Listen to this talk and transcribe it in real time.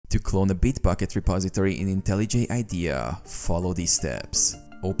To clone a Bitbucket repository in IntelliJ IDEA, follow these steps.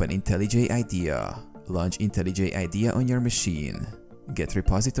 Open IntelliJ IDEA. Launch IntelliJ IDEA on your machine. Get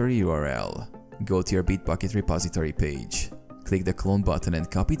repository URL. Go to your Bitbucket repository page. Click the clone button and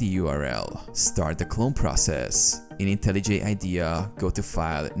copy the URL. Start the clone process. In IntelliJ IDEA, go to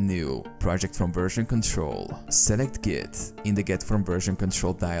File, New, Project from Version Control. Select Git. In the Get from Version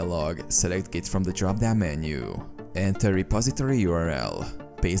Control dialog, select Git from the drop-down menu. Enter repository URL.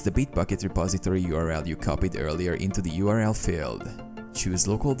 Paste the Bitbucket repository URL you copied earlier into the URL field. Choose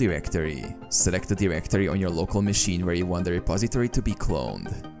Local Directory. Select the directory on your local machine where you want the repository to be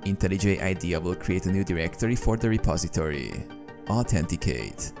cloned. IntelliJ IDEA will create a new directory for the repository.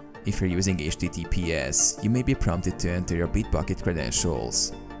 Authenticate. If you're using HTTPS, you may be prompted to enter your Bitbucket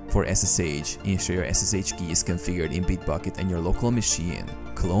credentials. For SSH, ensure your SSH key is configured in Bitbucket and your local machine.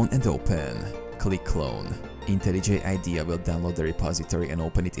 Clone and open. Click Clone. IntelliJ IDEA will download the repository and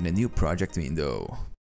open it in a new project window.